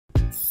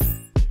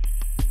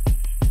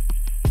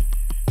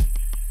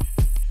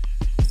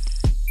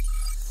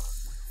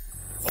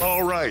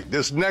All right,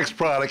 this next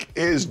product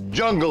is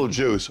Jungle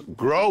Juice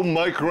Grow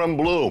Micro and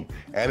Bloom,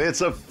 and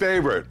it's a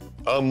favorite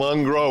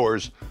among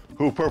growers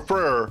who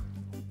prefer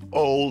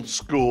old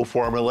school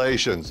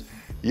formulations,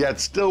 yet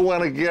still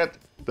want to get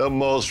the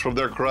most from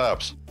their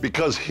crops.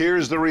 Because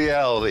here's the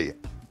reality,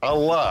 a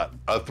lot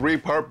of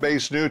 3-part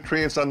base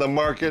nutrients on the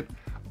market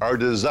are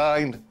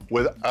designed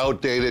with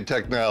outdated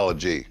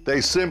technology.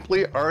 They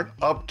simply aren't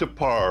up to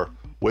par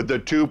with the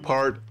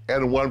 2-part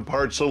and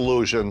 1-part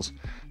solutions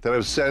that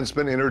have since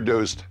been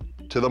introduced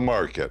to the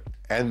market.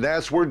 And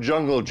that's where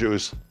Jungle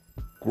Juice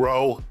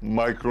Grow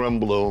Micro and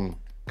Bloom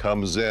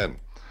comes in.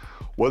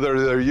 Whether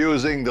they're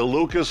using the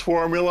Lucas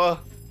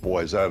formula,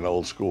 boy, is that an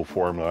old school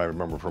formula I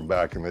remember from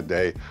back in the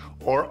day,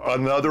 or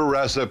another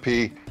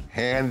recipe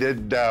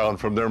handed down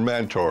from their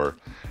mentor,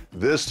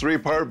 this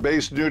 3-part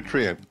base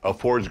nutrient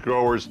affords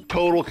growers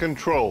total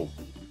control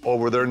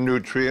over their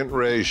nutrient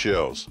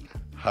ratios.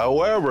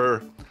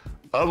 However,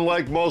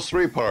 unlike most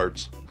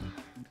 3-parts,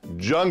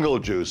 Jungle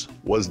Juice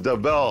was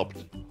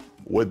developed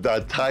with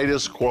the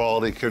tightest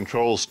quality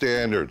control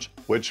standards,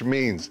 which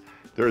means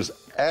there's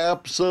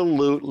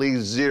absolutely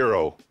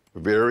zero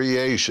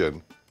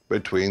variation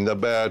between the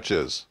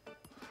batches.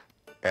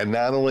 And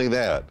not only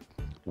that,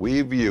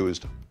 we've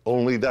used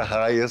only the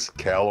highest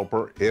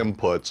caliper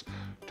inputs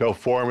to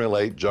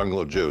formulate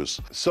Jungle Juice.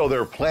 So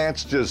their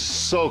plants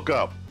just soak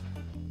up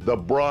the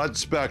broad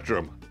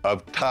spectrum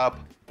of top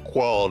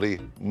quality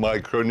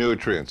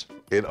micronutrients.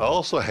 It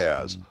also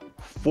has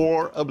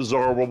 4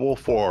 absorbable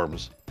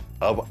forms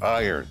of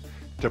iron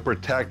to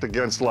protect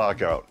against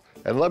lockout.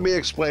 And let me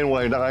explain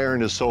why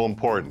iron is so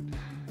important.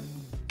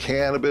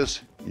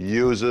 Cannabis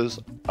uses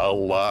a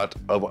lot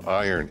of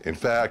iron. In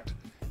fact,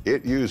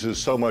 it uses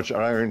so much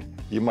iron,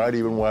 you might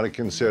even want to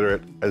consider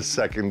it a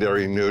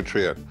secondary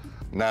nutrient.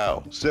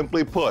 Now,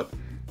 simply put,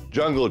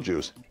 Jungle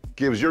Juice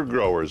gives your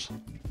growers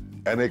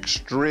an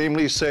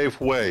extremely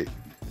safe way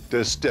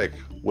to stick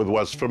with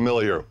what's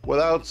familiar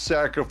without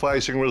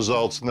sacrificing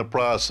results in the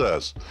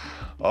process.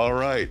 All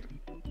right,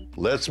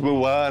 let's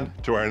move on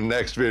to our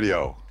next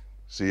video.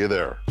 See you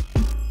there.